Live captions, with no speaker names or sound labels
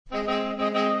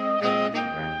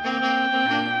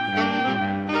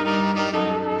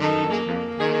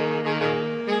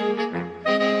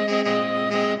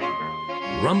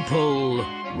Rumpole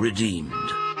Redeemed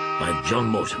by John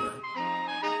Mortimer,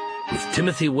 with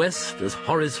Timothy West as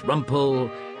Horace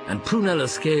Rumpole and Prunella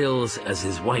Scales as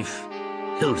his wife,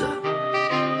 Hilda.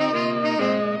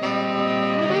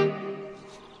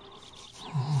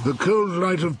 The cold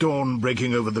light of dawn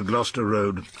breaking over the Gloucester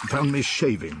road found me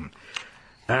shaving,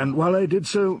 and while I did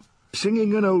so,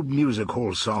 singing an old music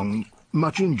hall song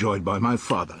much enjoyed by my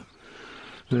father.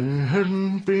 They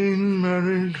hadn't been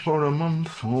married for a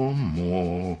month or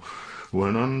more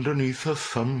when underneath her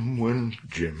thumb went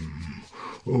Jim.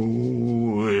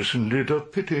 Oh, isn't it a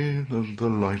pity that the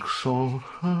likes of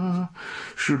her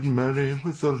should marry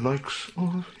with the likes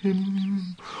of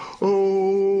him?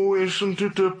 Oh, isn't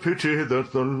it a pity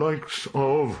that the likes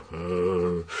of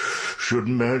her should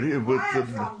marry with the...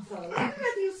 What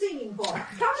are you singing for? Come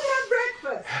and have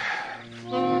breakfast.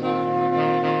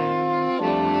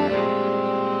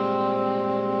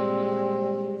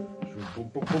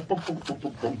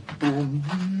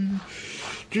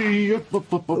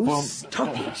 Oh,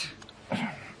 stop it.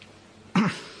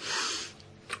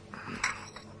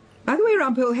 By the way,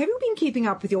 Rumpole, have you been keeping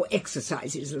up with your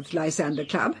exercises at the Lysander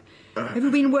Club? Have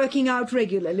you been working out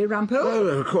regularly, Rumpole? Oh,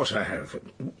 of course I have,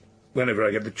 whenever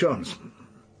I get the chance.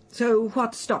 So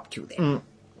what stopped you then?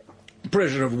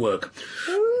 Pressure of work.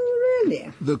 Oh,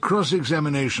 really? The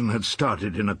cross-examination had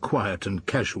started in a quiet and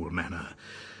casual manner,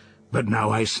 but now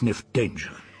I sniffed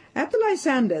danger. At the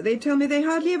Lysander, they tell me they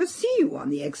hardly ever see you on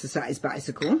the exercise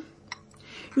bicycle.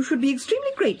 You should be extremely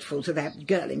grateful to that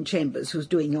girl in Chambers who's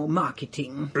doing your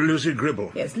marketing. Lucy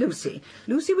Gribble. Yes, Lucy.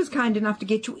 Lucy was kind enough to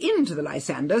get you into the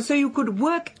Lysander so you could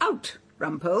work out,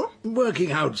 Rumpole.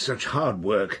 Working out such hard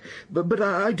work, but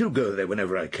I do go there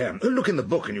whenever I can. Look in the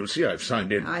book and you'll see I've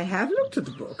signed in. I have looked at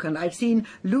the book, and I've seen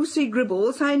Lucy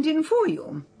Gribble signed in for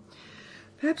you.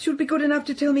 Perhaps you'd be good enough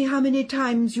to tell me how many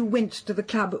times you went to the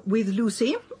club with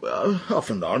Lucy? Well, off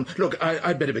and on. Look,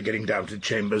 I'd better be getting down to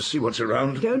Chambers, see what's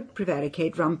around. Don't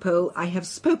prevaricate, Rumpole. I have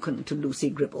spoken to Lucy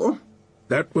Gribble.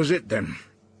 That was it, then.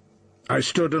 I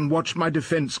stood and watched my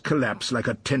defence collapse like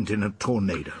a tent in a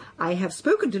tornado. I have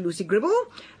spoken to Lucy Gribble,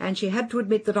 and she had to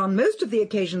admit that on most of the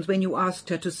occasions when you asked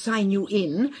her to sign you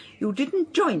in, you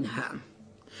didn't join her.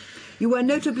 You were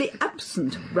notably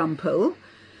absent, Rumpole,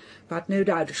 but no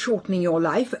doubt shortening your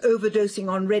life, overdosing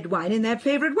on red wine in that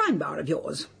favourite wine bar of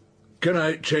yours. Can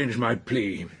I change my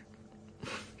plea?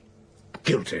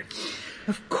 Guilty.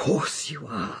 Of course you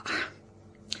are.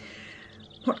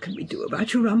 What can we do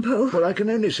about you, Rumpole? Well, I can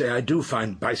only say I do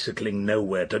find bicycling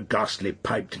nowhere to ghastly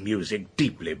piped music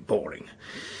deeply boring,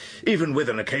 even with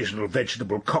an occasional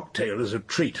vegetable cocktail as a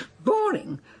treat.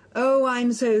 Boring? Oh,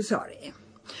 I'm so sorry.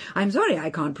 I'm sorry I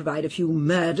can't provide a few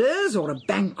murders or a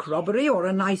bank robbery or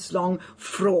a nice long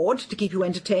fraud to keep you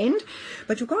entertained.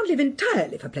 But you can't live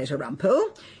entirely for pleasure,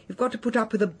 Rumpole. You've got to put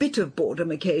up with a bit of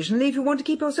boredom occasionally if you want to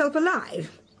keep yourself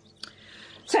alive.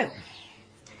 So,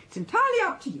 it's entirely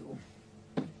up to you.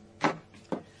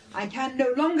 I can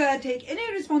no longer take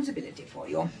any responsibility for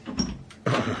you.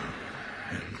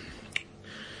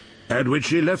 At which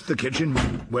she left the kitchen,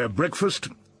 where breakfast,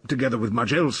 together with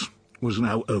much else, was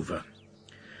now over.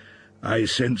 I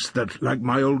sensed that, like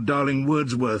my old darling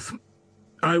Wordsworth,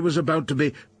 I was about to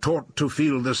be taught to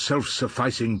feel the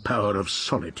self-sufficing power of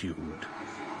solitude.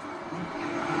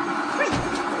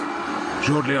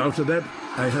 Shortly after that,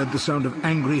 I heard the sound of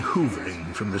angry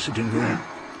hoovering from the sitting room.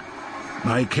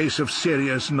 My case of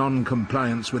serious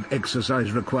non-compliance with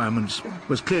exercise requirements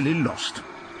was clearly lost,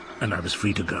 and I was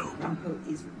free to go. Rumpole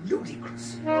is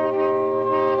ludicrous.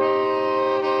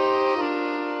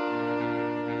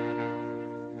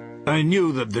 I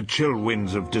knew that the chill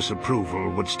winds of disapproval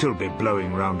would still be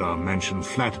blowing round our mansion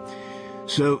flat,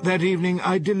 so that evening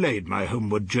I delayed my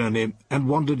homeward journey and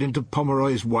wandered into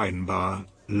Pomeroy's wine bar,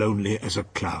 lonely as a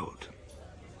cloud.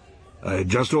 I had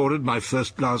just ordered my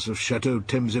first glass of Chateau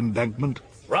Thames Embankment,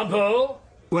 Rumpole?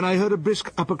 when I heard a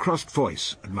brisk upper-crust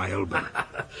voice at my elbow.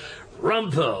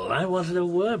 Rumpole, I wanted a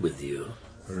word with you.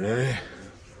 Really?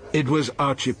 It was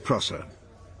Archie Prosser,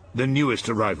 the newest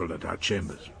arrival at our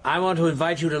chambers. I want to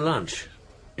invite you to lunch.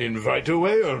 Invite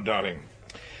away, old darling.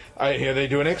 I hear they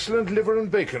do an excellent liver and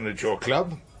bacon at your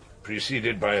club,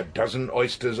 preceded by a dozen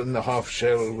oysters in the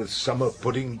half-shell with summer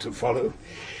pudding to follow.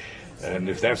 And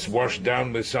if that's washed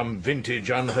down with some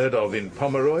vintage unheard of in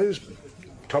Pomeroy's,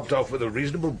 topped off with a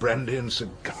reasonable brandy and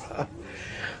cigar,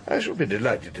 I shall be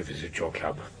delighted to visit your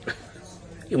club.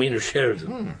 You mean the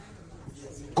Sheridan?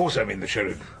 Of course I mean the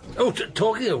Sheridan. Oh,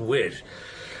 talking of which,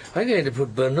 I'm going to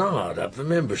put Bernard up for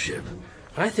membership.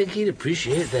 I think he'd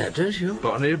appreciate that, don't you?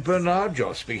 Bonnie Bernard,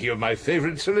 you're speaking of my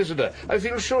favourite solicitor. I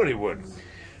feel sure he would.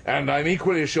 And I'm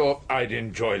equally sure I'd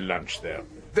enjoy lunch there.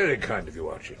 Very kind of you,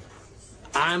 Archie.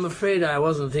 I'm afraid I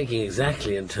wasn't thinking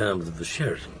exactly in terms of the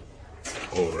Sheraton.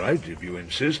 All right, if you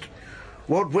insist.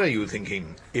 What were you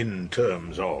thinking in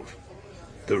terms of?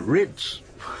 The Ritz?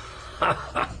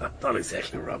 Not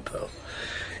exactly, Rumpole.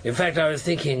 In fact, I was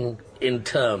thinking in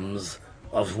terms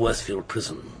of Worsfield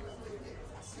Prison.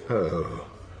 Oh.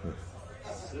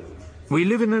 We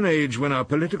live in an age when our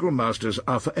political masters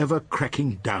are forever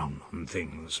cracking down on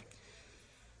things.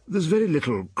 There's very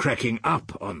little cracking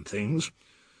up on things.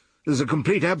 There's a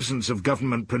complete absence of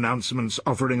government pronouncements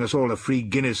offering us all a free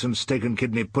Guinness and steak and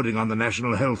kidney pudding on the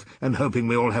national health and hoping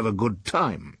we all have a good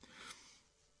time.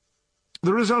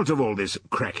 The result of all this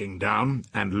cracking down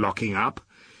and locking up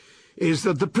is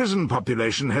that the prison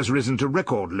population has risen to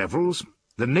record levels.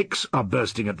 The nicks are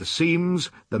bursting at the seams,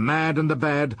 the mad and the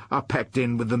bad are packed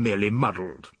in with the merely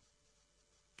muddled.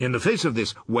 In the face of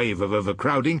this wave of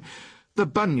overcrowding, the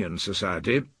Bunyan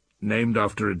Society, named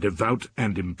after a devout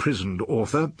and imprisoned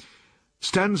author,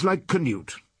 stands like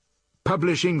Canute,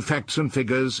 publishing facts and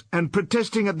figures and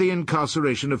protesting at the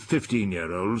incarceration of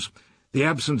 15-year-olds, the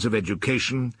absence of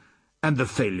education, and the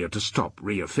failure to stop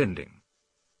reoffending.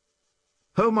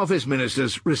 Home Office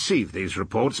ministers receive these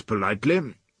reports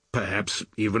politely, perhaps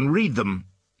even read them,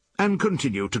 and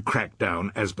continue to crack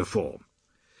down as before.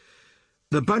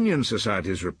 The Bunyan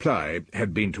Society's reply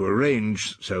had been to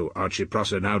arrange, so Archie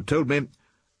Prosser now told me,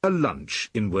 a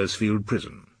lunch in Worsfield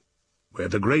Prison, where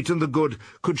the great and the good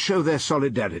could show their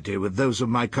solidarity with those of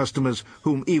my customers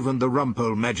whom even the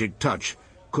Rumpole magic touch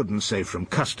couldn't save from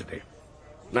custody.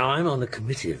 Now, I'm on the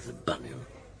committee of the Bunyan.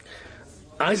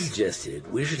 I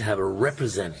suggested we should have a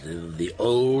representative of the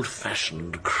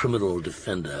old-fashioned criminal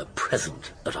defender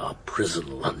present at our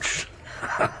prison lunch.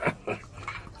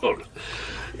 Well,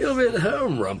 you'll be at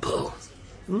home, Rumpole.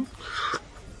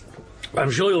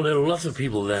 I'm sure you'll know lots of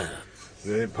people there.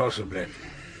 Very possibly.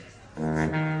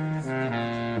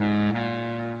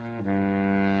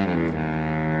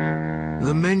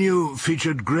 The menu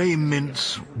featured grey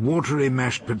mince, watery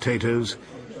mashed potatoes,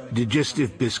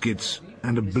 digestive biscuits,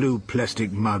 and a blue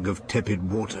plastic mug of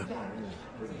tepid water.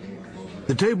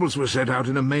 The tables were set out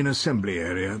in a main assembly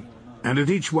area, and at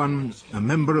each one a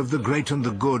member of the great and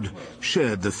the good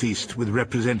shared the feast with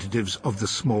representatives of the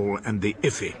small and the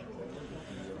iffy.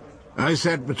 I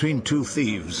sat between two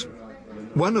thieves,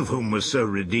 one of whom was so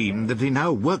redeemed that he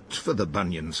now worked for the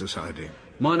Bunyan Society.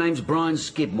 My name's Brian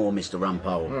Skidmore, Mr.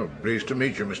 Rumpole. Oh, pleased to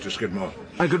meet you, Mr. Skidmore.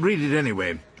 I could read it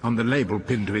anyway, on the label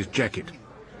pinned to his jacket.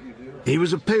 He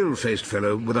was a pale-faced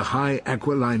fellow with a high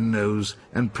aquiline nose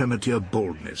and premature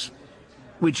baldness,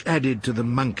 which added to the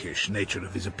monkish nature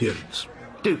of his appearance.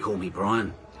 Do call me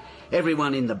Brian.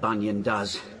 Everyone in the Bunyan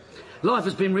does. Life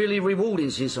has been really rewarding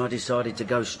since I decided to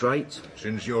go straight.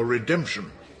 Since your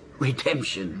redemption.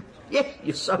 Redemption? Yeah,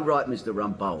 you're so right, Mr.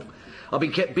 Rumpole. I've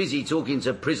been kept busy talking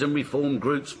to prison reform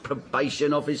groups,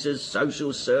 probation officers,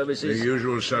 social services. The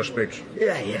usual suspects.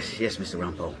 Yes, Mr.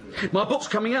 Rumpole. My book's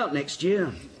coming out next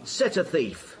year. Set a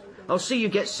Thief. I'll see you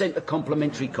get sent a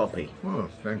complimentary copy. Oh,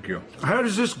 thank you. How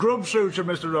does this grub suit you,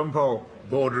 Mr. Rumpole?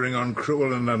 Bordering on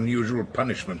cruel and unusual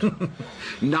punishment.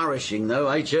 Nourishing, though,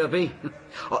 eh, Chirpy?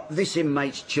 This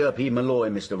inmate's Chirpy Malloy,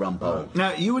 Mr. Rumpole.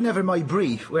 Now, you were never my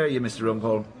brief, were you, Mr.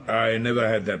 Rumpole? I never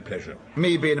had that pleasure.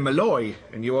 Me being a Malloy,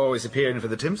 and you always appearing for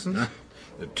the Timpsons.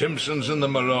 The Timpsons and the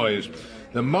Malloys.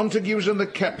 The Montagues and the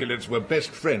Capulets were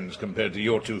best friends compared to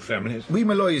your two families. We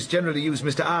Malloys generally use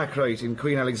Mr. Arkwright in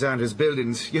Queen Alexandra's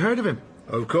buildings. You heard of him?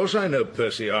 Of course I know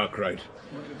Percy Arkwright.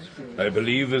 I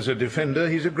believe as a defender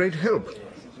he's a great help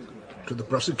to the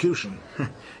prosecution.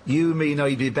 You mean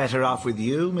I'd be better off with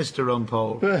you, Mr.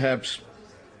 Rumpole? Perhaps.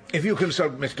 If you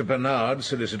consult Mr. Bernard,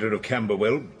 solicitor of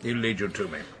Camberwell, he'll lead you to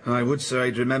me. I would say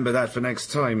I'd remember that for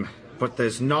next time, but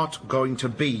there's not going to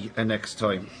be a next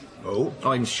time. Oh?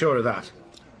 I'm sure of that.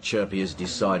 Chirpy has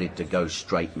decided to go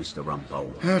straight, Mr.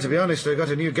 Rumpole. To be honest, I've got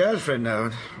a new girlfriend now,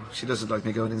 and she doesn't like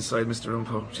me going inside, Mr.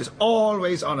 Rumpole. She's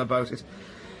always on about it.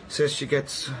 Says she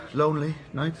gets lonely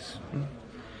nights.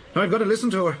 Now I've got to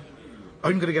listen to her.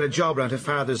 I'm going to get a job round her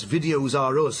father's Videos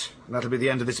Are Us, and that'll be the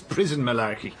end of this prison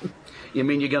malarkey. You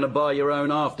mean you're going to buy your own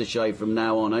aftershave from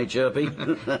now on, eh, Chirpy?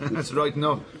 That's right,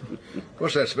 no.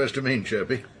 What's that supposed to mean,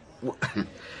 Chirpy?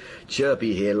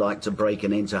 Chirpy here liked to break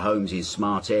and enter homes in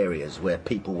smart areas where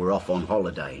people were off on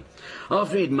holiday.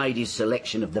 After he'd made his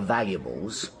selection of the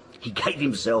valuables, he gave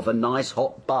himself a nice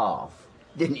hot bath.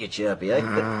 Didn't you, Chirpy,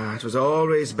 eh? It was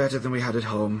always better than we had at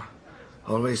home.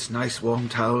 Always nice warm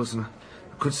towels and a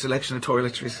good selection of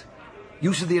toiletries.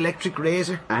 Use of the electric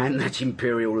razor. And that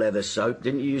imperial leather soap,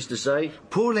 didn't you used to say?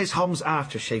 Poor Les Hommes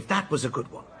aftershave, that was a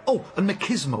good one. Oh, and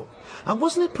Machismo. And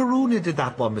wasn't it Peruni did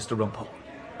that one, Mr. Rumpole?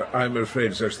 I'm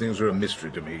afraid such things are a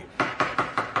mystery to me.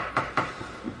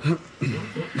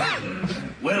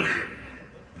 Welcome,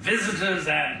 visitors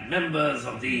and members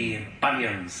of the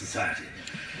Bunyan Society.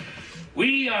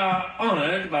 We are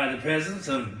honoured by the presence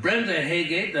of Brenda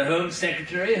Haygate, the Home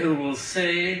Secretary, who will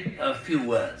say a few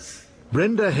words.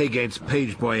 Brenda Haygate's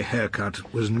pageboy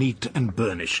haircut was neat and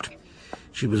burnished.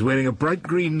 She was wearing a bright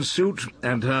green suit,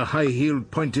 and her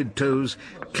high-heeled pointed toes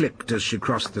clicked as she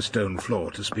crossed the stone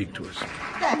floor to speak to us.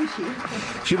 Thank you.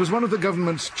 She was one of the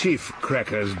government's chief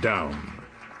crackers down.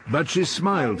 But she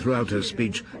smiled throughout her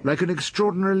speech like an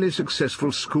extraordinarily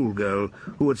successful schoolgirl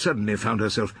who had suddenly found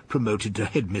herself promoted to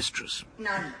headmistress.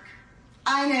 Now, look,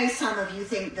 I know some of you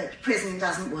think that prison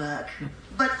doesn't work,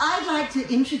 but I'd like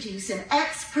to introduce an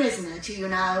ex-prisoner to you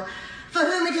now, for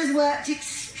whom it has worked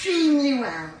extremely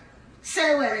well.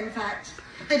 So well, in fact,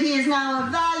 that he is now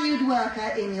a valued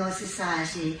worker in your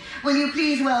society. Will you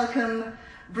please welcome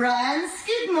Brian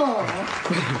Skidmore?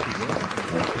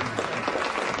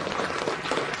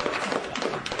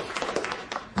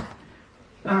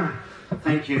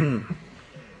 Thank you.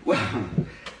 Well,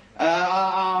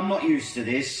 I'm not used to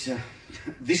this.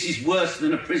 This is worse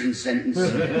than a prison sentence,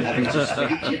 having to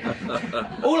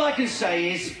speak. All I can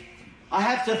say is I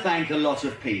have to thank a lot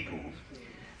of people.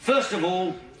 First of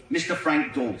all, Mr.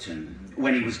 Frank Dalton,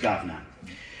 when he was governor.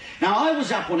 Now, I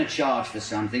was up on a charge for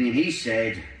something, and he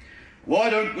said, "Why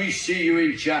don't we see you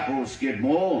in chapel,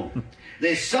 Skidmore?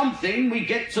 There's something we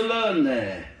get to learn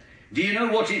there. Do you know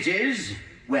what it is?"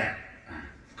 Well,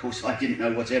 of course, I didn't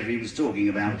know whatever he was talking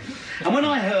about. And when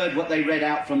I heard what they read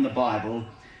out from the Bible,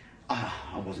 I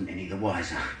wasn't any the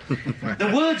wiser.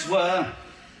 The words were,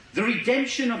 "The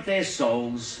redemption of their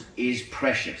souls is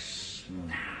precious."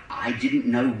 I didn't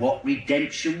know what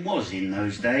redemption was in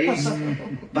those days,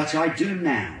 but I do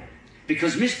now,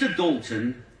 because Mr.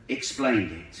 Dalton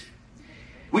explained it.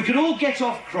 We could all get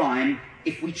off crime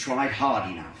if we tried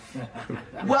hard enough.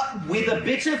 Well, with a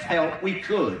bit of help we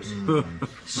could.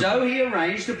 So he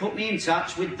arranged to put me in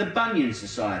touch with the Bunyan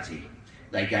Society.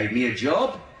 They gave me a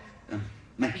job,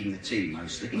 making the team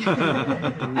mostly.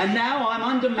 And now I'm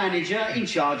under manager in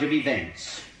charge of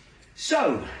events.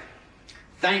 So,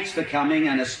 thanks for coming,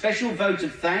 and a special vote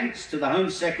of thanks to the Home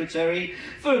Secretary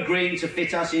for agreeing to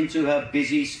fit us into her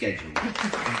busy schedule.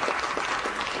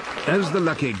 As the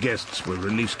lucky guests were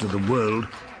released to the world,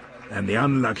 and the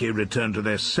unlucky returned to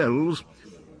their cells,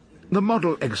 the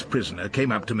model ex-prisoner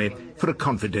came up to me for a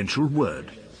confidential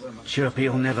word.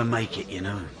 Chirpy'll never make it, you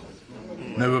know.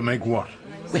 Never make what?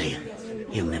 Will you?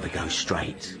 He'll never go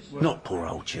straight. Not poor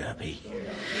old Chirpy.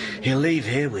 He'll leave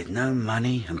here with no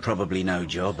money and probably no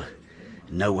job.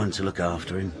 No one to look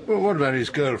after him. Well, what about his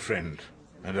girlfriend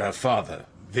and her father?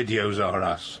 Videos are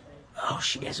us. Oh,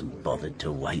 she hasn't bothered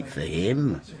to wait for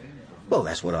him. Well,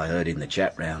 that's what I heard in the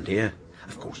chat round here.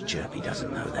 Of course, Chirpy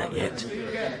doesn't know that yet.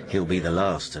 He'll be the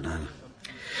last to know.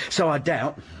 So I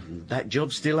doubt that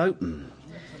job's still open.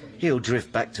 He'll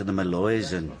drift back to the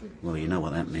Malloys and, well, you know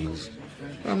what that means.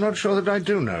 I'm not sure that I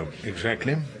do know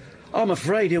exactly. I'm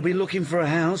afraid he'll be looking for a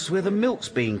house where the milk's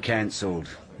been cancelled,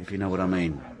 if you know what I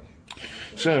mean.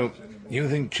 So, you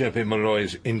think Chirpy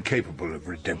Malloy's incapable of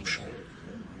redemption?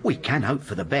 We can hope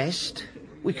for the best.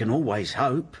 We can always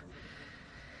hope.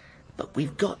 But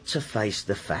we've got to face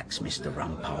the facts, Mr.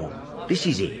 Rumpole. This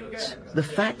is it. The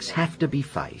facts have to be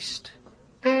faced.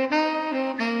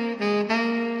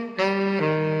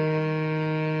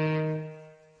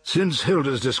 Since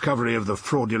Hilda's discovery of the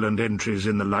fraudulent entries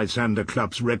in the Lysander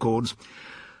Club's records,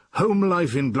 home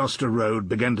life in Gloucester Road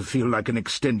began to feel like an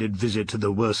extended visit to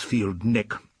the Worsfield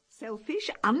Neck. Selfish,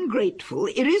 ungrateful,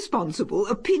 irresponsible,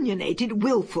 opinionated,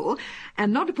 willful,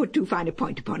 and, not to put too fine a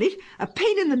point upon it, a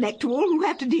pain in the neck to all who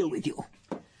have to deal with you.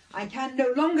 I can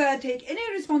no longer take any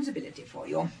responsibility for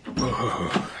you.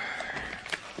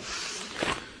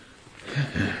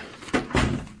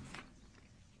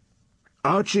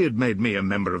 Archie had made me a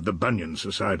member of the Bunyan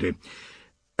Society,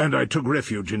 and I took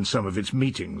refuge in some of its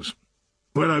meetings,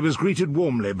 where I was greeted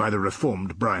warmly by the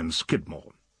reformed Brian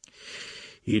Skidmore.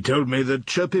 He told me that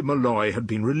Chirpy Malloy had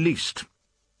been released,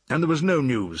 and there was no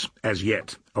news, as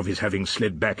yet, of his having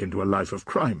slid back into a life of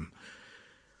crime.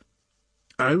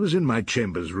 I was in my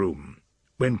chambers room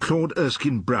when Claude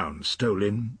Erskine Brown stole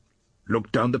in,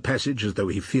 looked down the passage as though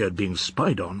he feared being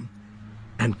spied on,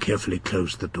 and carefully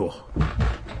closed the door.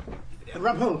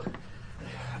 Rumpole.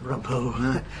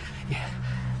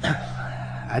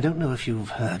 I don't know if you've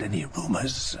heard any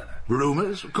rumours.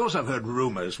 Rumours? Of course I've heard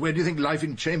rumours. Where do you think life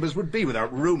in chambers would be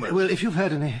without rumours? Well, if you've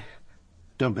heard any,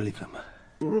 don't believe them.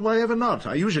 Well, why ever not?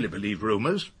 I usually believe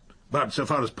rumours. But so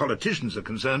far as politicians are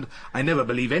concerned, I never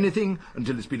believe anything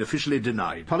until it's been officially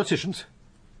denied. Politicians?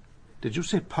 Did you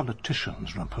say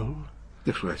politicians, Rumpole?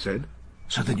 That's what I said.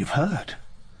 So then you've heard.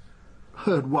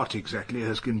 Heard what exactly,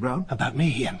 Erskine Brown? About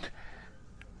me and,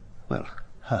 well,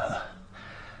 her.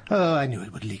 Oh, I knew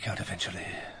it would leak out eventually.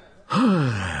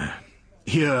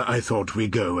 Here I thought we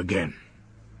go again.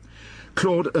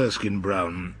 Claude Erskine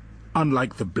Brown,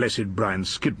 unlike the blessed Brian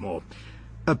Skidmore,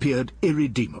 appeared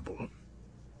irredeemable.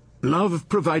 Love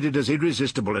provided as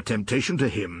irresistible a temptation to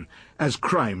him as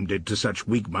crime did to such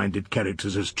weak-minded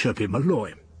characters as Chirpy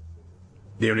Malloy.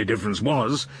 The only difference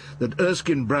was that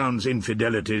Erskine Brown's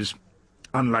infidelities,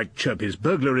 unlike Chirpy's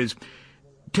burglaries,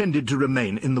 tended to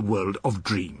remain in the world of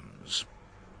dreams.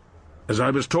 As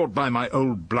I was taught by my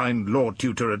old blind law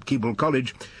tutor at Keble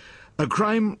College, a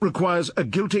crime requires a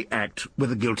guilty act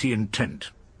with a guilty intent.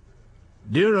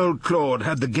 Dear old Claude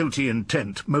had the guilty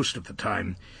intent most of the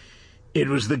time. It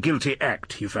was the guilty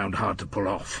act he found hard to pull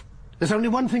off. There's only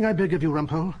one thing I beg of you,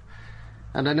 Rumpole,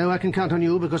 and I know I can count on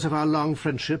you because of our long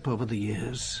friendship over the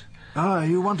years. Ah,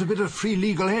 you want a bit of free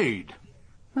legal aid?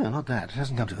 No, not that. It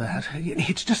hasn't come to that.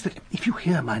 It's just that if you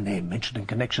hear my name mentioned in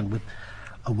connection with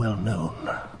a well-known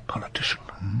politician,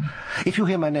 if you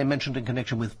hear my name mentioned in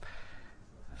connection with,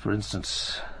 for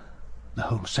instance, the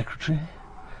Home Secretary,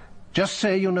 just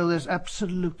say you know there's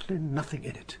absolutely nothing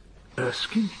in it.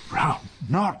 Erskine Brown,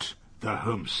 not the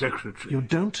Home Secretary. You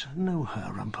don't know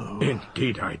her, Rumpole.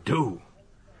 Indeed I do.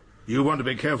 You want to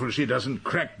be careful she doesn't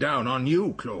crack down on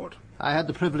you, Claude. I had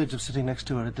the privilege of sitting next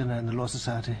to her at dinner in the Law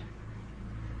Society.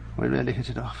 We really hit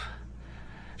it off.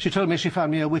 She told me she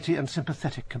found me a witty and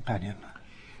sympathetic companion.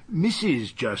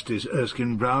 Mrs. Justice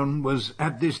Erskine Brown was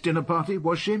at this dinner party,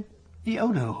 was she?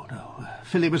 Oh, no.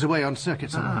 Philly was away on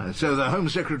circuit somewhere. So the Home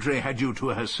Secretary had you to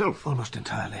herself? Almost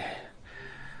entirely.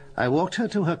 I walked her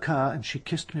to her car and she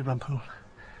kissed me, Rumpole.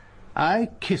 I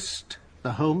kissed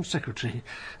the Home Secretary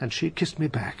and she kissed me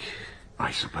back.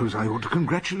 I suppose I ought to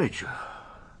congratulate you.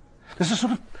 There's a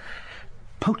sort of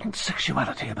potent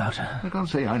sexuality about her. I can't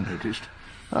say I noticed.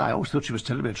 I always thought she was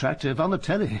terribly attractive on the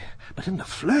telly, but in the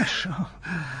flesh...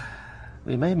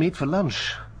 We may meet for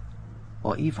lunch,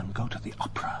 or even go to the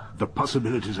opera. The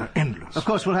possibilities are endless. Of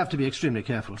course, we'll have to be extremely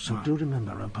careful, so do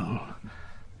remember, Rumpole,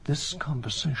 this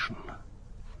conversation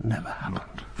never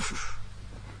happened.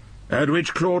 At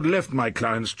which Claude left my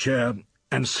client's chair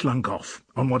and slunk off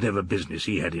on whatever business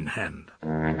he had in hand.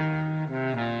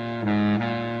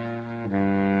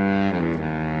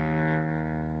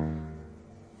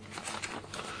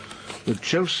 The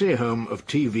Chelsea home of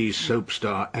TV soap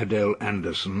star Adele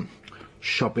Anderson,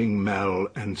 Shopping Mall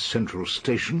and Central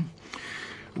Station,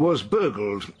 was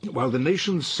burgled while the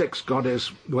nation's sex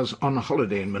goddess was on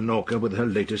holiday in Menorca with her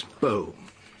latest beau.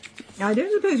 I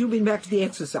don't suppose you've been back to the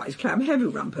exercise club, have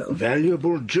you, Rumpole?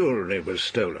 Valuable jewellery was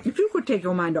stolen. If you could take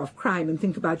your mind off crime and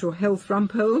think about your health,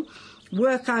 Rumpole,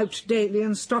 work out daily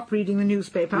and stop reading the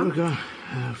newspaper. Look,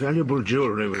 valuable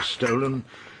jewellery was stolen.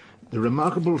 The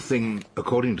remarkable thing,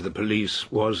 according to the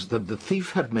police, was that the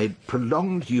thief had made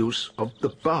prolonged use of the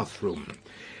bathroom.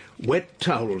 Wet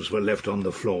towels were left on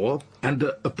the floor, and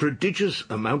a prodigious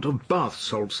amount of bath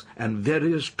salts and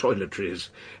various toiletries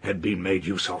had been made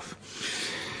use of.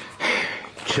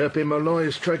 Chirpy Malloy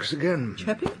strikes again.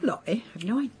 Chirpy Malloy? I've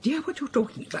no idea what you're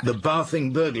talking about. The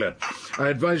bathing burglar. I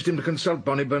advised him to consult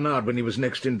Bonnie Bernard when he was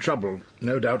next in trouble.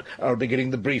 No doubt I'll be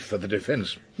getting the brief for the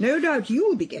defence. No doubt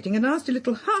you'll be getting a nasty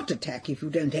little heart attack if you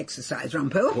don't exercise,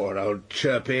 Rumpole. Poor old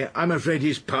Chirpy. I'm afraid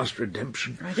he's past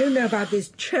redemption. I don't know about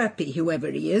this Chirpy, whoever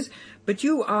he is, but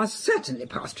you are certainly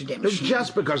past redemption.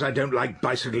 Just because I don't like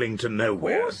bicycling to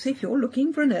nowhere. Of course, if you're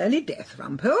looking for an early death,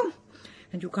 Rumpole,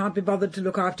 and you can't be bothered to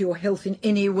look after your health in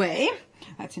any way,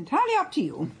 that's entirely up to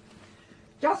you.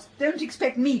 Just don't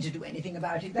expect me to do anything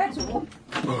about it, that's all.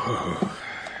 Oh.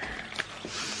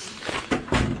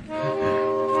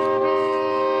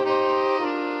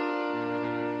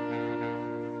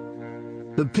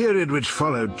 The period which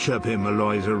followed Chirpy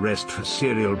Malloy's arrest for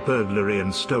serial burglary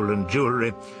and stolen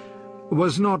jewellery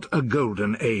was not a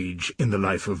golden age in the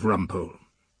life of Rumpole.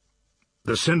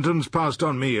 The sentence passed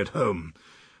on me at home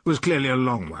was clearly a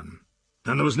long one,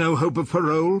 and there was no hope of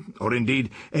parole, or indeed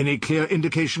any clear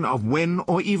indication of when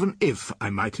or even if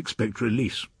I might expect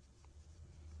release.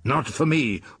 Not for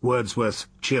me, Wordsworth's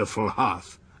cheerful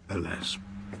hearth, alas.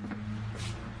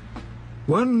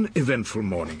 One eventful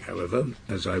morning, however,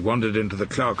 as I wandered into the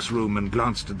clerk's room and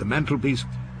glanced at the mantelpiece,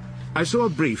 I saw a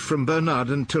brief from Bernard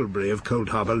and Tilbury of Cold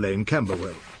Harbour Lane,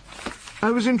 Camberwell.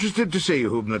 I was interested to see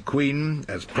whom the Queen,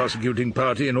 as prosecuting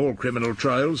party in all criminal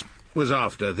trials, was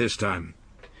after this time.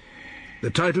 The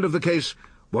title of the case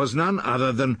was none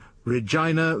other than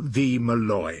Regina v.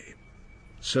 Malloy.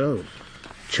 So,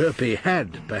 Chirpy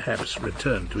had perhaps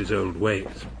returned to his old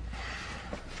ways.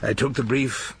 I took the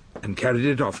brief and carried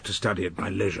it off to study at my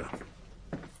leisure.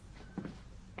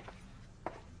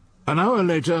 An hour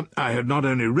later, I had not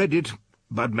only read it,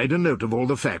 but made a note of all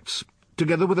the facts,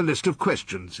 together with a list of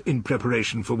questions in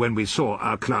preparation for when we saw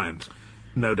our client,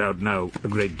 no doubt now a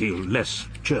great deal less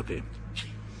chirpy.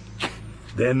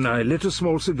 Then I lit a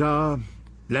small cigar,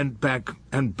 leant back,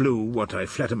 and blew what I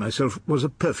flatter myself was a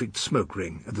perfect smoke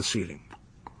ring at the ceiling.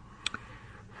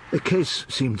 The case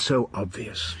seemed so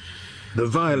obvious. The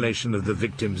violation of the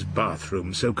victim's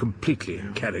bathroom so completely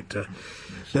in character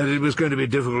that it was going to be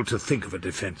difficult to think of a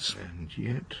defence.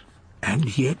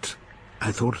 And yet,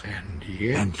 I thought, and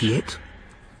yet,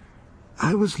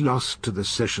 I was lost to the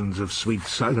sessions of sweet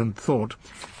silent thought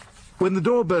when the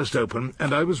door burst open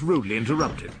and I was rudely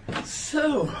interrupted.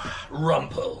 So,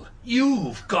 Rumpole,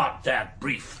 you've got that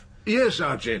brief. Yes,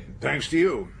 Archie, thanks to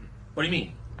you. What do you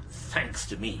mean, thanks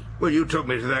to me? Well, you took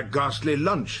me to that ghastly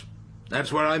lunch.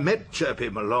 That's where I met Chirpy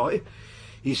Malloy.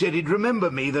 He said he'd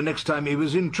remember me the next time he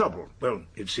was in trouble. Well,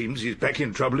 it seems he's back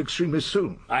in trouble extremely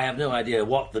soon. I have no idea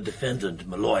what the defendant,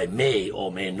 Malloy, may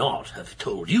or may not have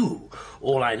told you.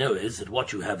 All I know is that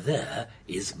what you have there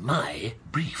is my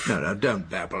brief. No, don't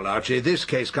babble, Archie. This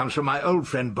case comes from my old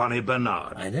friend Bonnie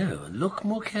Bernard. I know, and look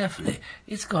more carefully.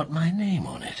 It's got my name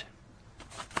on it.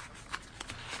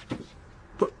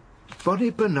 But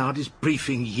Bonnie Bernard is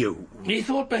briefing you. He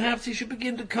thought perhaps he should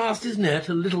begin to cast his net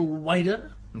a little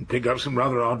wider. And pick up some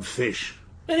rather odd fish.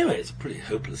 Anyway, it's a pretty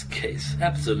hopeless case.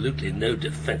 Absolutely no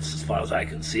defence as far as I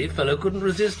can see. Fellow couldn't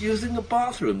resist using the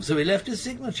bathroom, so he left his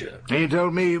signature. He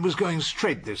told me he was going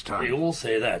straight this time. They all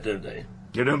say that, don't they?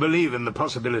 You don't believe in the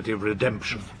possibility of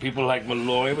redemption? People like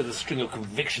Malloy with a string of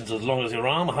convictions as long as your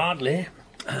arm, hardly.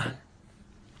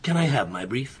 Can I have my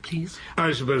brief, please?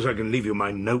 I suppose I can leave you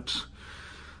my notes.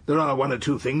 There are one or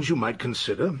two things you might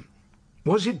consider.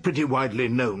 Was it pretty widely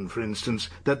known, for instance,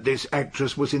 that this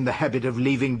actress was in the habit of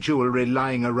leaving jewellery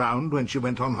lying around when she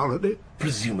went on holiday?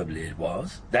 Presumably it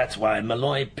was. That's why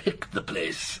Malloy picked the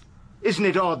place. Isn't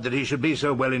it odd that he should be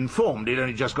so well informed he'd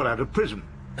only just got out of prison?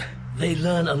 They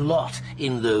learn a lot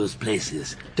in those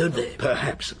places, don't they?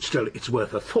 Perhaps. Still, it's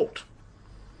worth a thought.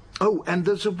 Oh, and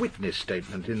there's a witness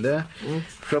statement in there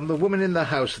from the woman in the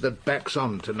house that backs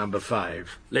on to number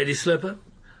 5. Lady Sloper?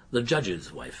 The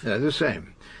judge's wife. Yeah, the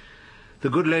same. The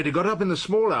good lady got up in the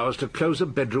small hours to close a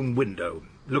bedroom window.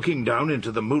 Looking down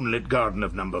into the moonlit garden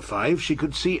of number 5, she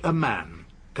could see a man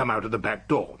come out of the back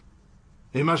door.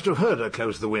 He must have heard her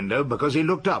close the window because he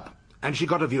looked up, and she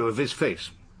got a view of his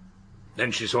face.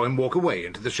 Then she saw him walk away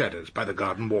into the shadows by the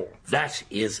garden wall. That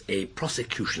is a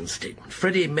prosecution statement.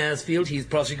 Freddie Maresfield, he's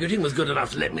prosecuting, was good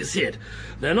enough to let me see it.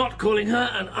 They're not calling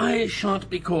her, and I shan't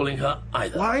be calling her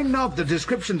either. Why not? The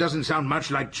description doesn't sound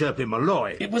much like Chirpy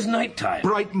Malloy. It was night time.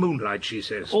 Bright moonlight, she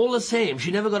says. All the same,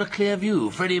 she never got a clear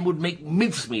view. Freddie would make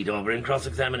mincemeat of her in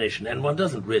cross-examination, and one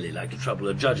doesn't really like to trouble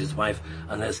a judge's wife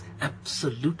unless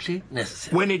absolutely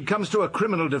necessary. When it comes to a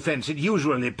criminal defence, it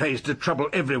usually pays to trouble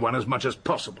everyone as much as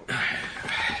possible.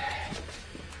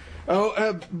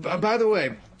 Oh, by the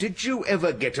way, did you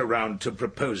ever get around to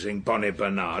proposing Bonnie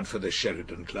Bernard for the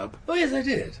Sheridan Club? Oh, yes, I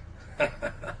did.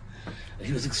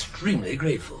 He was extremely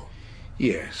grateful.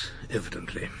 Yes,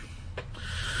 evidently.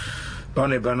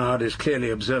 Bonnie Bernard is clearly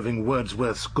observing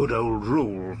Wordsworth's good old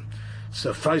rule.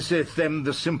 Sufficeth them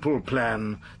the simple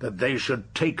plan that they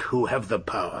should take who have the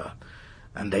power,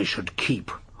 and they should keep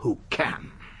who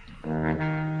can.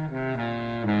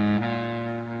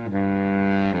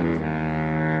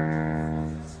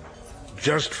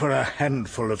 Just for a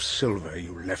handful of silver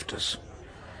you left us.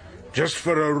 Just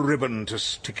for a ribbon to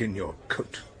stick in your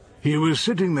coat. He was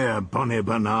sitting there, Bonnie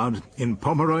Bernard, in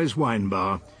Pomeroy's wine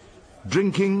bar,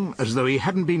 drinking as though he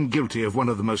hadn't been guilty of one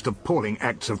of the most appalling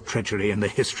acts of treachery in the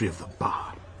history of the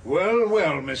bar. Well,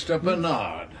 well, Mr.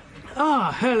 Bernard.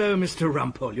 Ah, hello, Mr.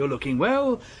 Rumpole. You're looking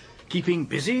well. Keeping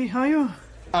busy, are you?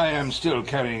 I am still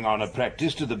carrying on a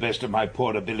practice to the best of my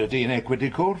poor ability in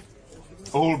equity court.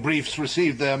 All briefs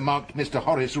received there marked Mr.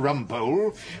 Horace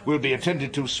Rumpole will be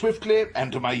attended to swiftly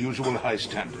and to my usual high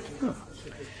standard. Oh.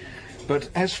 But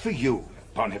as for you,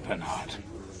 Bonnie Bernard,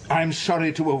 I'm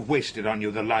sorry to have wasted on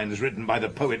you the lines written by the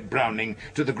poet Browning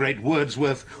to the great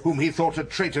Wordsworth, whom he thought a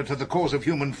traitor to the cause of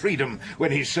human freedom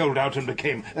when he sold out and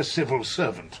became a civil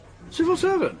servant. Civil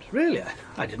servant? Really?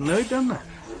 I didn't know he'd done that.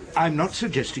 I'm not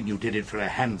suggesting you did it for a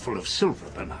handful of silver,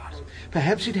 Bernard.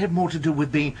 Perhaps it had more to do with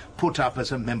being put up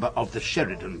as a member of the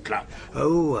Sheridan Club.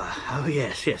 Oh,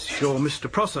 yes, sure.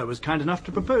 Mr. Prosser was kind enough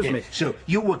to propose me. So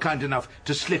you were kind enough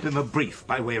to slip him a brief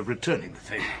by way of returning the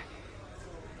favour.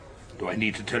 Do I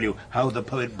need to tell you how the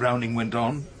poet Browning went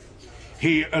on?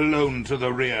 He alone to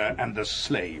the rear and the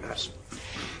slaves.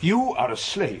 You are a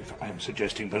slave, I'm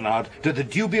suggesting, Bernard, to the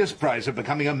dubious prize of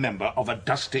becoming a member of a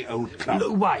dusty old club.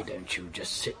 Look, why don't you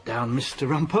just sit down, Mr.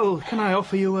 Rumpole? Can I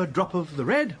offer you a drop of the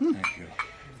red? Thank you.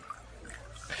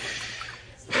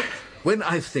 When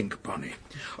I think, Bonnie,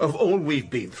 of all we've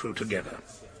been through together,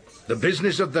 the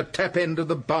business of the tap end of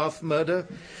the Bath murder,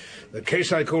 the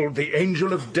case I called the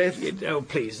Angel of Death... Oh,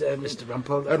 please, Mr.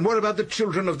 Rumpole... And what about the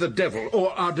Children of the Devil,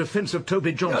 or our defence of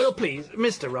Toby Johnson? Oh, please,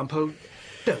 Mr. Rumpole,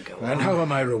 don't go on. And how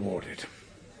am I rewarded?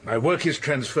 My work is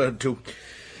transferred to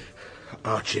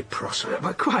Archie Prosser.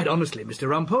 But quite honestly, Mr.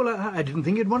 Rumpole, I didn't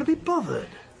think you'd want to be bothered.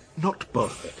 Not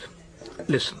bothered.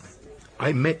 Listen,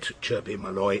 I met Chirpy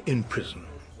Malloy in prison.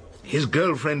 His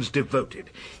girlfriend's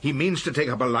devoted. He means to take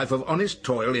up a life of honest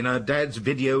toil in her dad's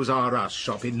Videos R Us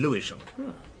shop in Lewisham.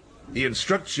 He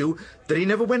instructs you that he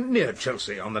never went near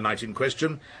Chelsea on the night in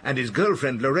question, and his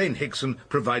girlfriend Lorraine Hickson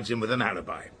provides him with an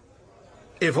alibi.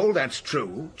 If all that's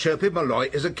true, Chirpy Malloy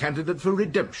is a candidate for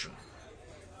redemption.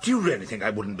 Do you really think I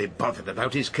wouldn't be bothered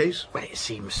about his case? Well, it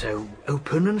seems so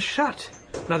open and shut.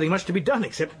 Nothing much to be done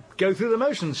except go through the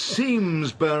motions.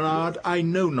 Seems, Bernard, I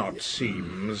know not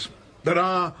seems. There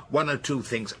are one or two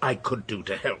things I could do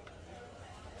to help.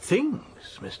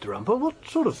 Things, Mr. Rumpole? What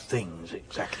sort of things,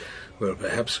 exactly? Well,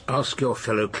 perhaps ask your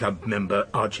fellow club member,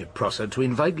 Archie Prosser, to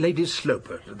invite Lady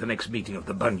Sloper to the next meeting of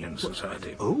the Bunyan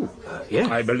Society. Oh,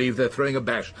 yes. I believe they're throwing a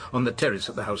bash on the terrace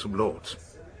at the House of Lords.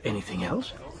 Anything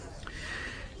else?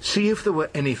 See if there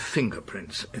were any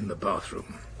fingerprints in the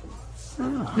bathroom.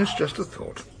 Ah. It's just a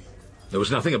thought. There was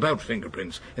nothing about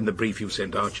fingerprints in the brief you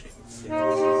sent Archie.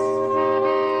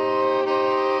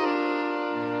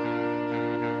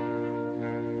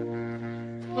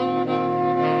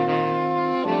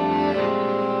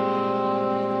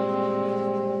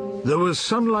 There was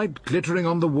sunlight glittering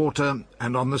on the water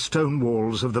and on the stone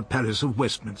walls of the Palace of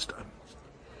Westminster.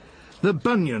 The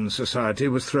Bunyan Society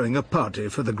was throwing a party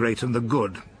for the great and the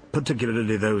good,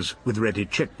 particularly those with ready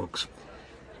checkbooks.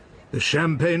 The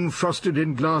champagne frosted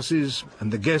in glasses,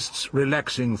 and the guests,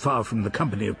 relaxing far from the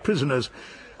company of prisoners,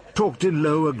 talked in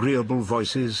low, agreeable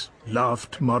voices,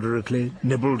 laughed moderately,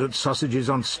 nibbled at sausages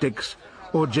on sticks,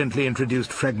 or gently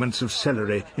introduced fragments of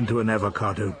celery into an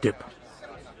avocado dip.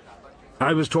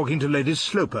 I was talking to Lady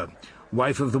Sloper,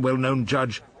 wife of the well-known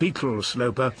judge Beetle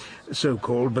Sloper, so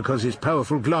called because his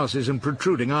powerful glasses and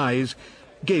protruding eyes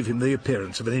gave him the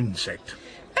appearance of an insect.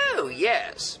 Oh,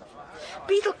 yes.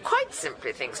 Beetle quite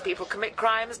simply thinks people commit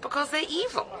crimes because they're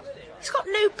evil. He's got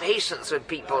no patience with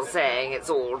people saying it's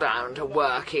all down to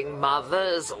working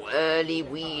mothers or early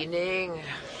weaning.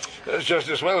 That's just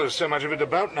as well as so much of it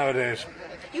about nowadays.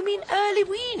 You mean early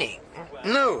weaning?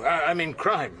 No, I mean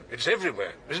crime. It's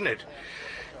everywhere, isn't it?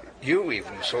 You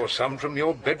even saw some from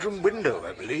your bedroom window,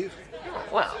 I believe.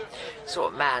 Well, saw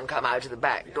a man come out of the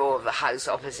back door of the house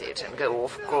opposite and go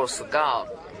off across the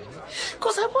garden. Of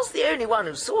course, I was the only one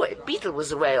who saw it. Beetle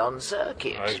was away on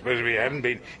circuit. I suppose if he hadn't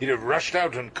been, he'd have rushed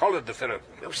out and collared the fellow.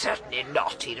 Oh, certainly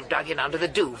not. He'd have dug in under the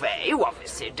duvet. You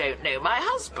obviously don't know my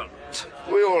husband.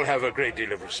 We all have a great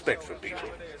deal of respect for Beetle.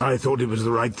 I thought it was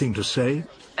the right thing to say.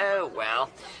 Oh, well,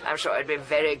 I'm sure I'd be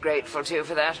very grateful to you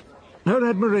for that. Her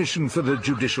admiration for the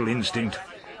judicial instinct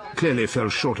clearly fell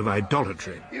short of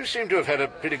idolatry. You seem to have had a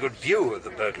pretty good view of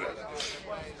the burglar.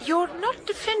 You're not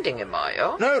defending him, are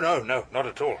you? No, not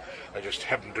at all. I just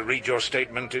happened to read your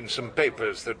statement in some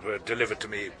papers that were delivered to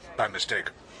me by mistake.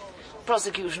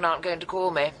 Prosecution aren't going to call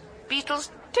me.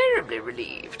 Beetle's terribly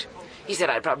relieved. He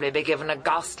said I'd probably be given a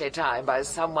ghastly time by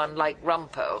someone like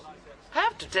Rumpole. I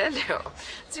have to tell you,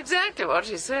 it's exactly what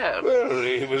he said. Well,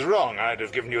 he was wrong. I'd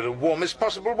have given you the warmest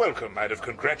possible welcome. I'd have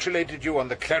congratulated you on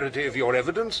the clarity of your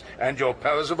evidence and your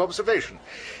powers of observation.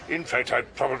 In fact,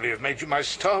 I'd probably have made you my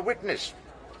star witness.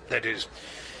 That is,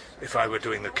 if I were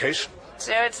doing the case.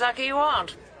 So it's lucky you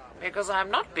aren't, because I'm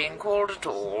not being called at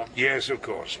all. Yes, of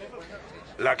course.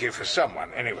 Lucky for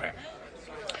someone, anyway.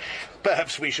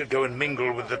 Perhaps we should go and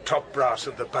mingle with the top brass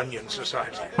of the Bunyan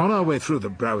Society. On our way through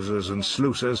the browsers and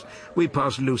sluicers, we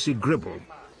passed Lucy Gribble.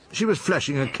 She was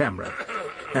flashing a camera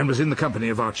and was in the company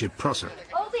of Archie Prosser.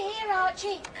 Over here,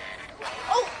 Archie.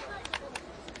 Oh,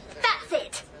 that's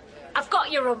it. I've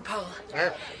got your Rumpole.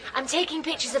 I'm taking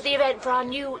pictures of the event for our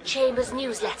new Chambers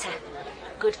newsletter.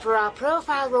 Good for our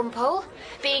profile, Rumpole,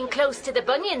 being close to the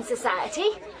Bunyan Society.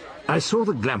 I saw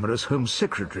the glamorous Home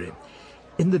Secretary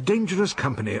in the dangerous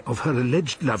company of her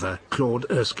alleged lover, Claude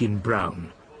Erskine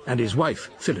Brown, and his wife,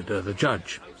 Phillida the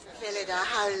judge. Phillida,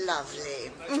 how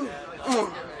lovely.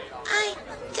 I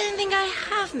don't think I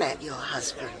have met your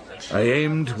husband. I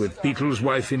aimed, with Beetle's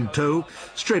wife in tow,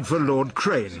 straight for Lord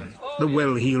Crane, the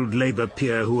well-heeled Labour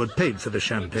peer who had paid for the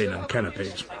champagne and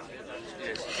canapes.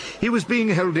 He was being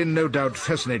held in no doubt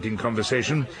fascinating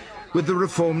conversation with the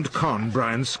reformed con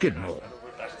Brian Skidmore.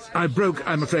 I broke,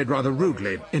 I'm afraid rather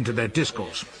rudely, into their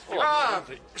discourse. Ah,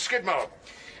 Skidmore,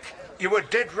 you were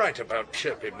dead right about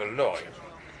Chirpy Malloy.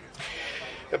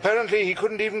 Apparently he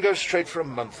couldn't even go straight for a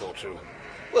month or two.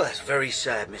 Well, that's very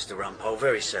sad, Mr. Rumpole,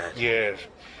 very sad. Yes.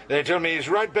 They tell me he's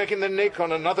right back in the nick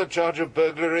on another charge of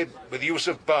burglary with use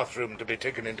of bathroom to be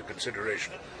taken into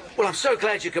consideration. Well, I'm so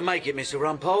glad you can make it, Mr.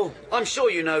 Rumpole. I'm sure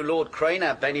you know Lord Crane,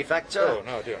 our benefactor. Oh,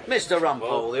 no, dear. Mr.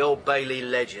 Rumpole, the Old Bailey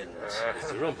legend.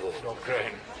 Mr. Rumpole, Lord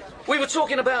Crane. We were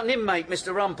talking about an inmate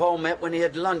Mr. Rumpole met when he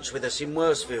had lunch with us in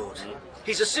Worsfield.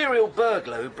 He's a serial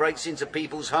burglar who breaks into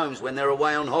people's homes when they're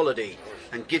away on holiday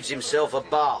and gives himself a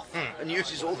bath and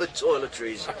uses all the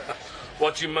toiletries.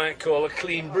 What you might call a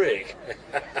clean break.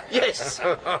 Yes,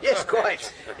 yes,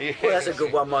 quite. Well, that's a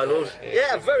good one, my lord.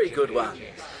 Yeah, a very good one.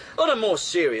 On a more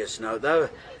serious note, though,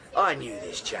 I knew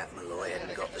this chap Malloy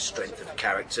hadn't got the strength of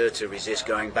character to resist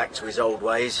going back to his old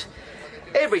ways.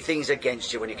 Everything's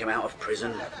against you when you come out of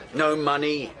prison. No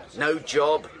money, no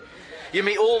job. You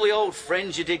meet all the old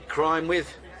friends you did crime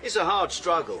with. It's a hard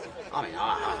struggle. I mean,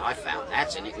 I found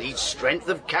that, and it needs strength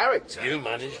of character. You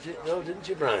managed it, though, didn't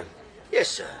you, Brian? Yes,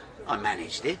 sir. I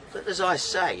managed it, but as I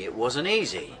say, it wasn't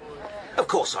easy. Of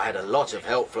course, I had a lot of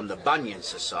help from the Bunyan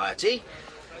Society,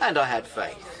 and I had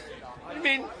faith. You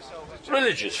mean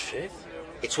religious faith?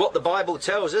 It's what the Bible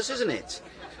tells us, isn't it?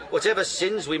 Whatever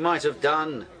sins we might have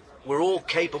done, we're all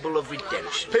capable of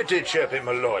redemption. Pity Chirpy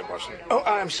Malloy wasn't. Oh,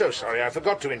 I'm so sorry. I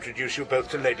forgot to introduce you both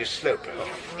to Lady Sloper.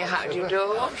 How do you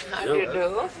do? How do you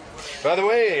do? By the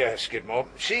way, Skidmore,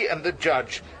 she and the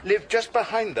judge lived just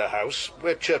behind the house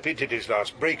where Chirpy did his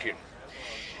last break-in.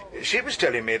 She was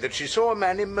telling me that she saw a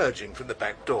man emerging from the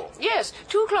back door. Yes,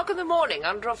 2 o'clock in the morning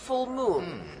under a full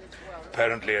moon.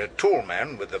 Apparently a tall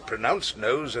man with a pronounced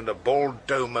nose and a bald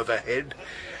dome of a head,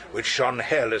 which shone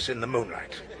hairless in the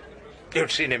moonlight.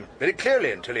 You'd seen him very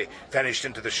clearly until he vanished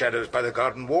into the shadows by the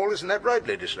garden wall. Isn't that right,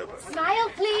 Lady Sloper? Smile,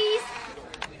 please.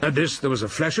 At this, there was a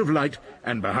flash of light,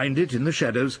 and behind it, in the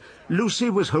shadows, Lucy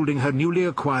was holding her newly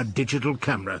acquired digital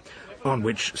camera, on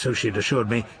which, so she'd assured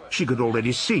me, she could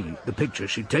already see the picture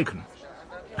she'd taken.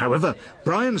 However,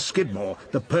 Brian Skidmore,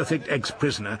 the perfect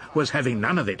ex-prisoner, was having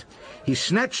none of it. He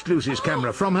snatched Lucy's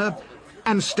camera from her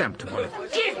and stamped upon it.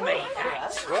 Give me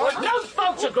that! No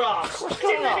photographs!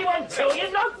 Didn't anyone tell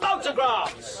you? No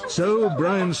photographs! So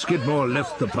Brian Skidmore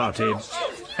left the party,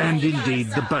 and indeed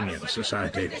the Bunyan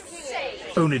Society,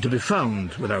 only to be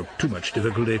found, without too much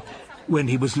difficulty, when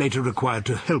he was later required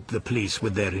to help the police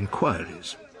with their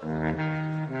inquiries.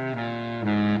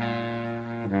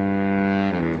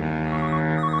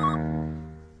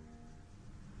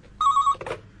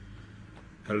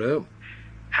 Hello?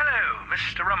 Hello,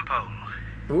 Mr. Rumpole.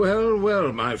 Well,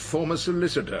 well, my former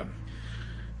solicitor.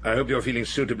 I hope you're feeling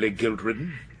suitably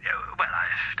guilt-ridden. Well,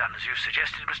 I've done as you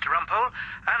suggested, Mr. Rumpole,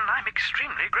 and I'm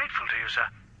extremely grateful to you, sir.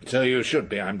 So you should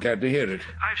be. I'm glad to hear it.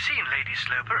 I've seen Lady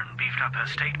Sloper and beefed up her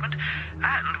statement,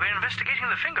 and we're investigating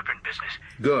the fingerprint business.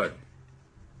 Good.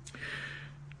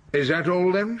 Is that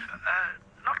all, then?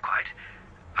 Not quite.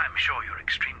 I'm sure you're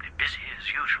extremely busy, as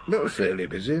usual. No, fairly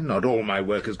busy. Not all my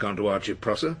work has gone to Archie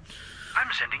Prosser.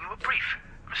 I'm sending you a brief,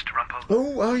 Mr. Rumpole.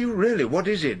 Oh, are you really? What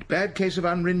is it? Bad case of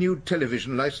unrenewed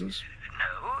television license?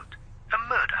 No, a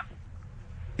murder.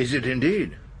 Is it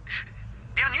indeed?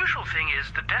 The unusual thing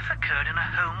is the death occurred in a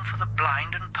home for the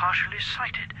blind and partially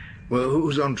sighted. Well,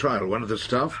 who's on trial? One of the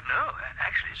staff? No,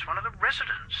 actually, it's one of the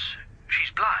residents.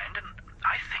 She's blind, and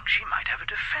I think she might have a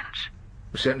defence.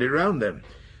 Send it round, then.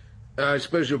 I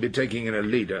suppose you'll be taking in a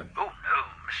leader. Oh, no,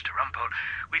 Mr. Rumpole.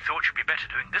 We thought you'd be better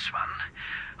doing this one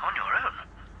on your own.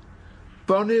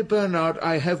 Bonnie Bernard,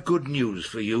 I have good news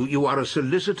for you. You are a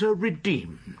solicitor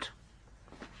redeemed.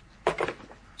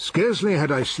 Scarcely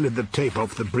had I slid the tape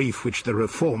off the brief which the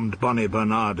reformed Bonnie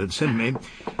Bernard had sent me,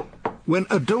 when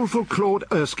a doleful Claude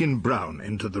Erskine Brown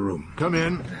entered the room. Come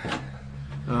in.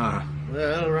 Ah.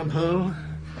 Well, Rumpole,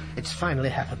 it's finally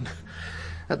happened.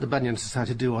 At the Bunyan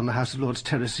Society do on the House of Lords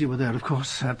Terrace, you were there, of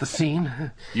course, at the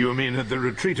scene. You mean at the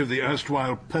retreat of the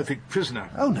erstwhile perfect prisoner?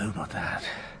 Oh, no, not that.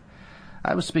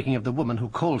 I was speaking of the woman who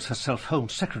calls herself Home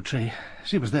Secretary.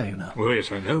 She was there, you know. Oh,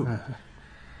 yes, I know.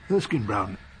 Erskine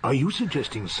Brown, are you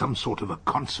suggesting some sort of a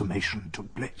consummation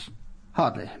took place?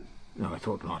 Hardly. No, I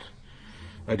thought not.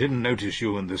 I didn't notice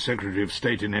you and the Secretary of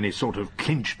State in any sort of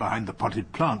clinch behind the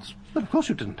potted plants. Well, of course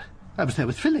you didn't. I was there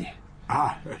with Philly.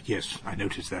 Ah, yes, I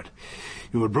noticed that.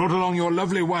 You had brought along your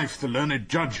lovely wife, the learned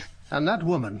judge. And that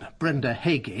woman, Brenda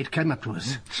Haygate, came up to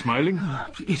us. Smiling?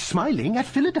 Smiling at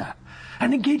Phillida,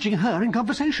 and engaging her in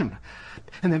conversation.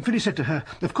 And then Philly said to her,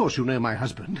 "Of course you know my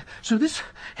husband." So this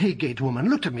Haygate woman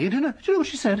looked at me, and do you know what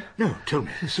she said? No, tell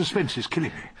me. The suspense is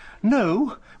killing me.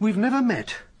 "No, we've never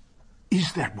met."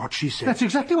 Is that what she said? That's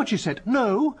exactly what she said.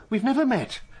 "No, we've never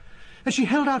met." And she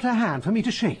held out her hand for me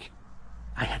to shake.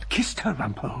 I had kissed her,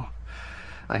 Rumpole.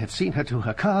 I had seen her to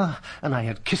her car, and I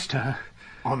had kissed her.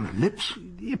 On the lips?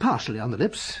 Partially on the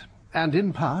lips, and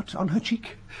in part on her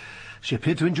cheek. She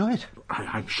appeared to enjoy it.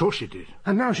 I'm sure she did.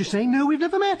 And now she's saying, "No, we've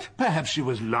never met." Perhaps she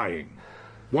was lying,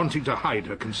 wanting to hide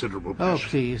her considerable passion. Oh,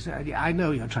 please, I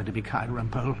know you're trying to be kind,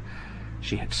 Rumpole.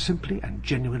 She had simply and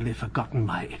genuinely forgotten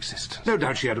my existence. No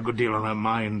doubt she had a good deal on her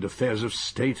mind, affairs of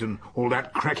state and all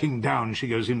that cracking down she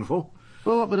goes in for.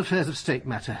 Well, what would affairs of state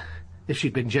matter if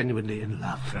she'd been genuinely in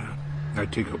love? I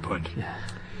take your point. Yeah.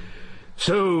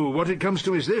 So, what it comes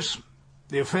to is this.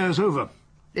 The affair's over.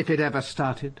 If it ever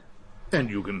started.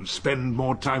 And you can spend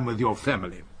more time with your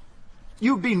family.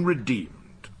 You've been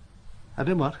redeemed. I've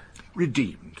been what?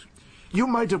 Redeemed. You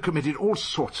might have committed all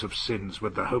sorts of sins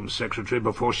with the Home Secretary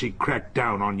before she cracked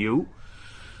down on you.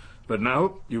 But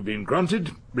now you've been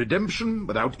granted redemption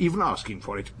without even asking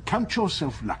for it. Count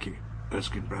yourself lucky,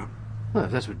 Erskine Brown. Well,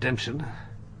 if that's redemption,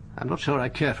 I'm not sure I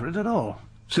care for it at all.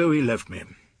 So he left me.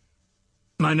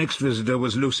 My next visitor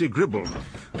was Lucy Gribble,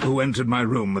 who entered my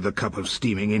room with a cup of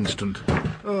steaming instant.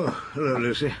 Oh, hello,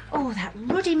 Lucy. Oh, that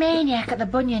ruddy maniac at the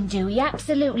Bunyan Do. He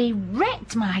absolutely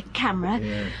wrecked my camera.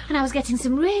 Yeah. And I was getting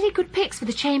some really good pics for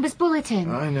the Chamber's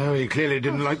bulletin. I know, he clearly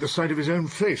didn't like the sight of his own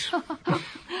face. Oh,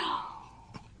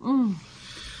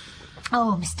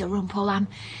 Mr. Rumpole,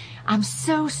 I'm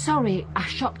so sorry I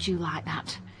shocked you like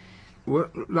that.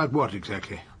 Like what,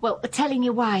 exactly? Well, telling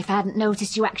your wife I hadn't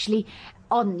noticed you actually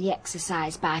on the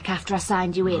exercise bike after I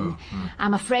signed you in.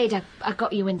 I'm afraid I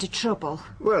got you into trouble.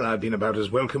 Well, I've been about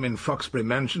as welcome in Foxbury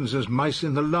Mansions as mice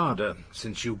in the larder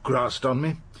since you grassed on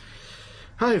me.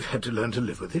 I've had to learn to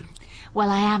live with it. Well,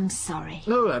 I am sorry.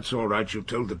 No, that's all right. You've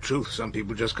told the truth. Some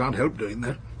people just can't help doing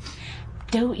that.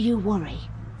 Don't you worry.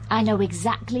 I know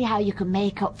exactly how you can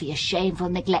make up for your shameful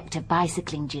neglect of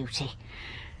bicycling duty.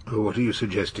 Oh, what are you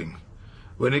suggesting?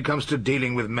 When it comes to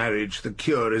dealing with marriage, the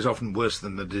cure is often worse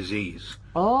than the disease.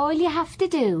 All you have to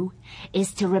do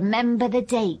is to remember the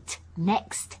date,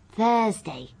 next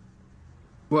Thursday.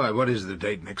 Why, what is the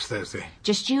date next Thursday?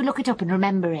 Just you look it up and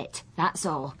remember it, that's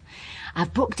all.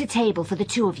 I've booked a table for the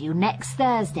two of you next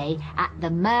Thursday at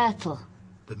the Myrtle.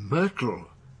 The Myrtle?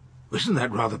 Isn't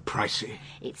that rather pricey?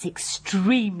 It's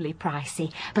extremely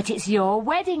pricey, but it's your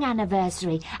wedding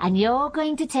anniversary, and you're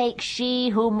going to take She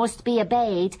Who Must Be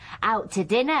Obeyed out to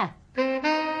dinner.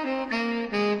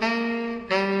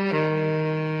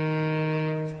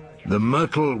 The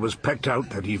Myrtle was packed out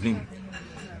that evening.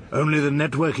 Only the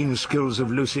networking skills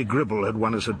of Lucy Gribble had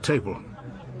won us a table.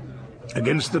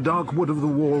 Against the dark wood of the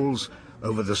walls,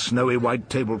 over the snowy white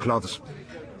tablecloths,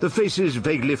 the faces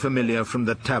vaguely familiar from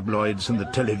the tabloids and the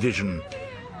television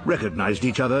recognized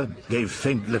each other, gave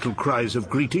faint little cries of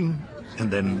greeting, and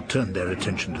then turned their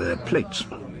attention to their plates.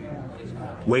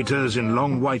 Waiters in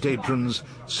long white aprons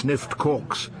sniffed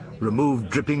corks,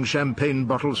 removed dripping champagne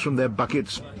bottles from their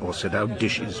buckets, or set out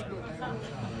dishes.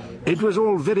 It was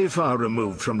all very far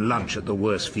removed from lunch at the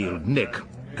Worsfield Nick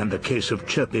and the case of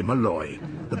Chirpy Malloy,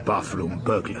 the bathroom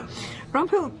burglar.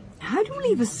 Rumpole, how do you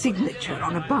leave a signature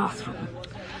on a bathroom?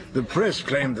 The press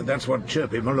claimed that that's what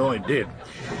Chirpy Malloy did.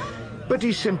 But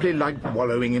he simply liked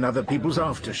wallowing in other people's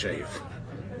aftershave.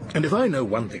 And if I know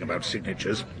one thing about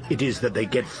signatures, it is that they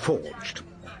get forged.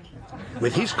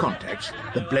 With his contacts,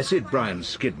 the blessed Brian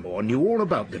Skidmore knew all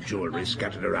about the jewellery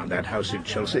scattered around that house in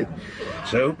Chelsea.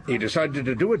 So he decided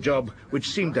to do a job which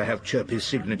seemed to have Chirpy's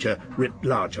signature writ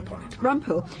large upon it.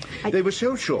 Rumpole, They were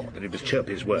so sure that it was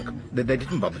Chirpy's work that they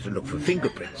didn't bother to look for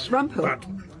fingerprints. Rumpole. But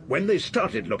when they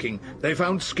started looking, they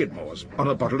found Skidmore's on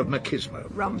a bottle of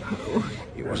Machismo. Rumpole.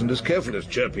 He wasn't as careful as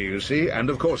Chirpy, you see, and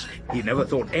of course he never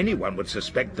thought anyone would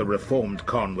suspect the reformed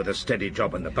con with a steady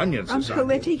job in the Bunyan Society. Rumpole,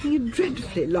 they're taking a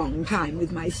dreadfully long time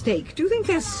with my steak. Do you think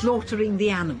they're slaughtering the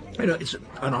animal? You know, it's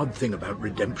an odd thing about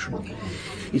redemption.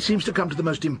 It seems to come to the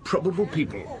most improbable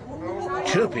people.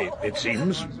 Chirpy, it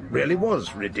seems, really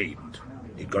was redeemed.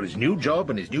 He'd got his new job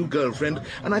and his new girlfriend,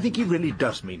 and I think he really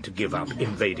does mean to give up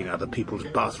invading other people's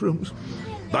bathrooms.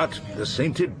 But the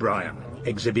sainted Brian,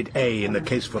 Exhibit A in the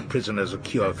case for prisoners a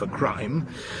cure for crime,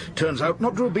 turns out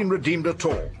not to have been redeemed at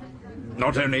all.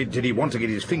 Not only did he want to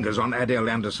get his fingers on Adele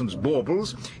Anderson's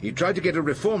baubles, he tried to get a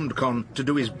reformed con to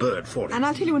do his bird for him. And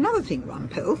I'll tell you another thing,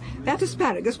 Rumpole. That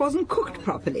asparagus wasn't cooked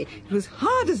properly. It was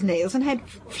hard as nails and had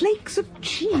flakes of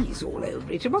cheese all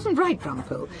over it. It wasn't right,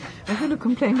 Rumpole. I should have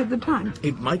complained at the time.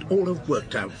 It might all have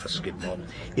worked out for Skidmore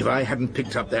if I hadn't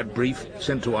picked up that brief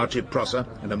sent to Archie Prosser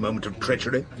in a moment of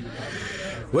treachery.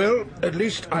 Well, at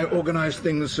least I organised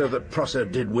things so that Prosser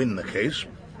did win the case.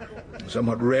 A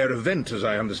somewhat rare event, as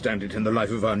I understand it, in the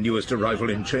life of our newest arrival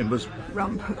in Chambers.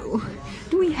 Rumpole,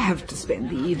 do we have to spend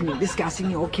the evening discussing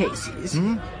your cases?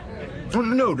 Oh,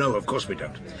 no, of course we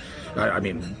don't. I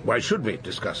mean, why should we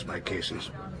discuss my cases?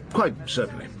 Quite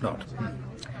certainly not.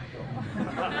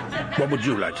 What would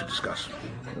you like to discuss?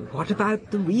 What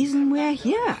about the reason we're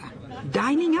here?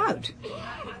 Dining out.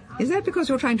 Is that because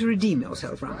you're trying to redeem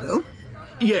yourself, Rumpole?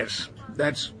 Yes,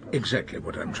 that's exactly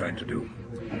what I'm trying to do.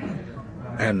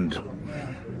 And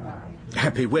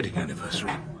happy wedding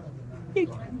anniversary. You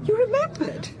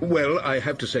remembered? Well, I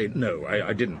have to say, no,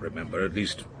 I didn't remember, at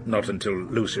least not until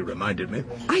Lucy reminded me.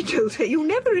 I told her you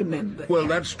never remembered. Well,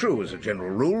 that's true as a general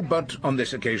rule, but on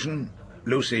this occasion,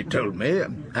 Lucy told me,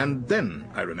 and then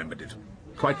I remembered it,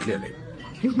 quite clearly.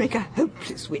 You make a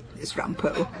hopeless witness,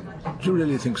 Rumpole. Do you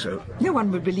really think so? No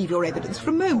one would believe your evidence for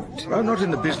a moment. I'm not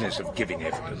in the business of giving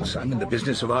evidence. I'm in the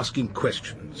business of asking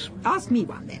questions. Ask me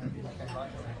one, then.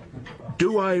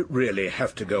 Do I really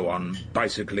have to go on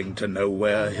bicycling to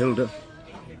nowhere, Hilda?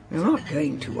 You're not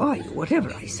going to, are you,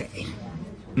 whatever I say?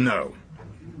 No.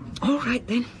 All right,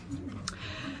 then.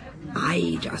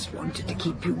 I just wanted to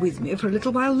keep you with me for a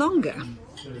little while longer.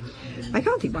 I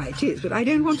can't think why it is, but I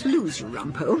don't want to lose you,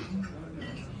 Rumpole.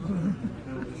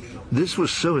 This was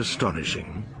so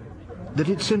astonishing that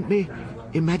it sent me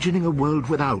imagining a world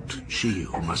without she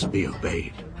who must be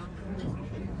obeyed.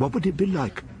 What would it be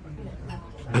like?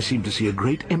 I seem to see a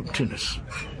great emptiness.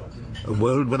 A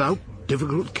world without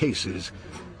difficult cases.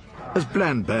 As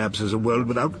bland, perhaps, as a world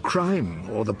without crime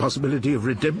or the possibility of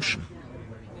redemption.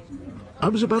 I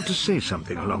was about to say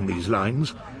something along these lines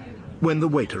when the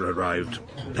waiter arrived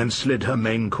and slid her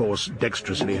main course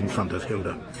dexterously in front of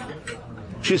Hilda.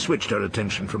 She switched her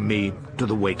attention from me to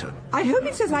the waiter. I hope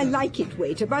it says I like it,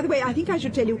 waiter. By the way, I think I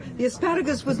should tell you the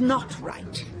asparagus was not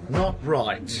right. Not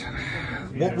right?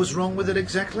 What was wrong with it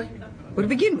exactly? Well, to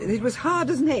begin with, it was hard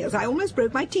as nails. I almost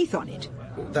broke my teeth on it.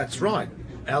 That's right.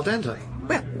 Al dente.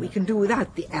 Well, we can do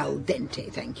without the al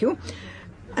dente, thank you.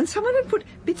 And someone had put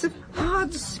bits of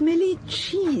hard, smelly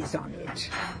cheese on it.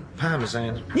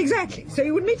 Parmesan. Exactly, so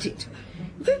you admit it.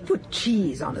 If you put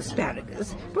cheese on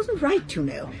asparagus, it wasn't right, you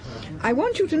know. I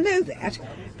want you to know that,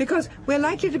 because we're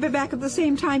likely to be back at the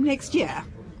same time next year.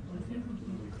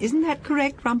 Isn't that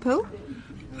correct, Rumpole?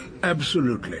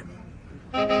 Absolutely.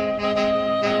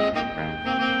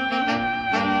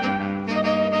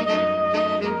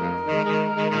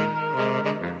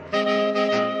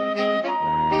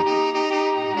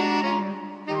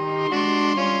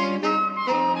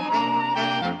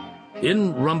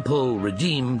 In Rumpole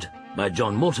Redeemed, by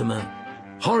John Mortimer,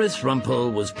 Horace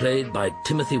Rumpole was played by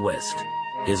Timothy West,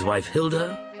 his wife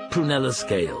Hilda, Prunella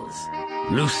Scales,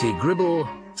 Lucy Gribble,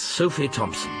 Sophie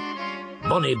Thompson,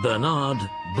 Bonnie Bernard,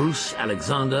 Bruce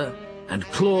Alexander, and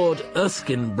Claude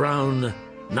Erskine Brown,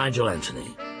 Nigel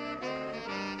Anthony.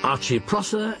 Archie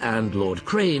Prosser and Lord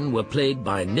Crane were played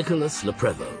by Nicholas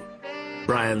Leprevo,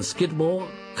 Brian Skidmore,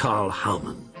 Carl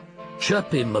Howman,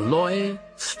 Chirpy Malloy,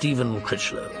 Stephen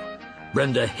Critchlow,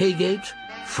 Brenda Haygate,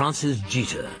 Francis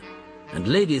Jeter, and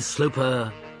Lady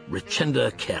Sloper,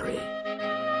 Richenda Carey.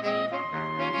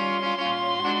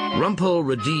 Rumpole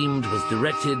Redeemed was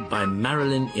directed by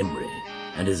Marilyn Imrie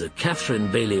and is a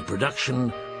Catherine Bailey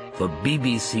production for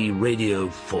BBC Radio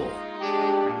 4.